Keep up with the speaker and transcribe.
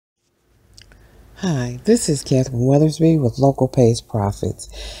Hi, this is Catherine Weathersby with Local Pays Profits,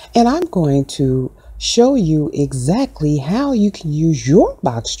 and I'm going to show you exactly how you can use your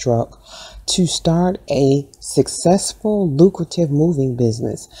box truck to start a successful, lucrative moving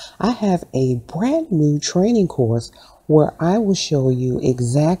business. I have a brand new training course where I will show you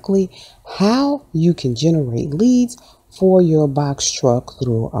exactly how you can generate leads for your box truck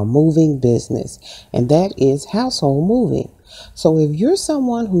through a moving business, and that is household moving. So if you're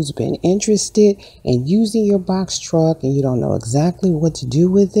someone who's been interested in using your box truck and you don't know exactly what to do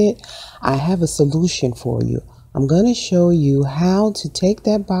with it, I have a solution for you. I'm going to show you how to take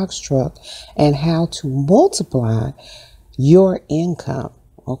that box truck and how to multiply your income.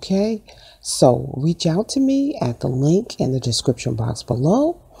 Okay, so reach out to me at the link in the description box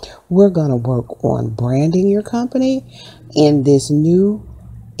below. We're going to work on branding your company in this new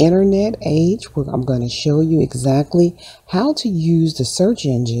internet age, where I'm going to show you exactly how to use the search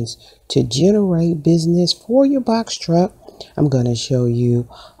engines to generate business for your box truck. I'm going to show you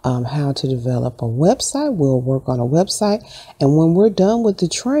how to develop a website. We'll work on a website, and when we're done with the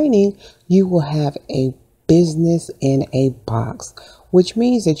training, you will have a business in a box, which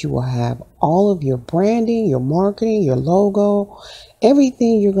means that you will have all of your branding, your marketing, your logo,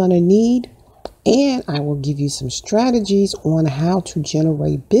 everything you're going to need. And I will give you some strategies on how to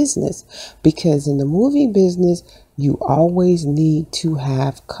generate business, because in the moving business, you always need to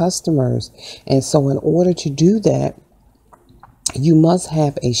have customers. And so in order to do that, you must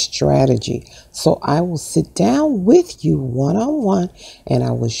have a strategy. So I will sit down with you one-on-one and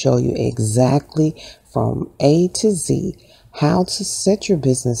I will show you exactly from A to Z how to set your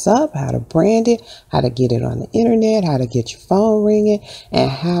business up, how to brand it, how to get it on the internet, how to get your phone ringing, and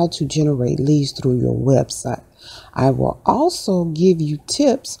how to generate leads through your website. I will also give you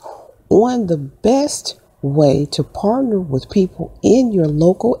tips on the best way to partner with people in your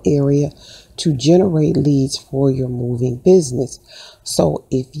local area to generate leads for your moving business. So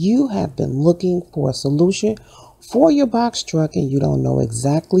if you have been looking for a solution for your box truck and you don't know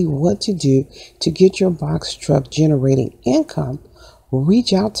exactly what to do to get your box truck generating income,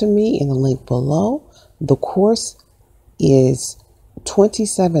 reach out to me in the link below. The course is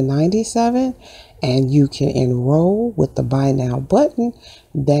 $27.97, and you can enroll with the buy now button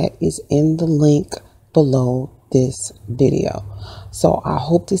that is in the link below this video. So I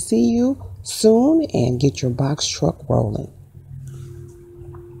hope to see you soon and get your box truck rolling.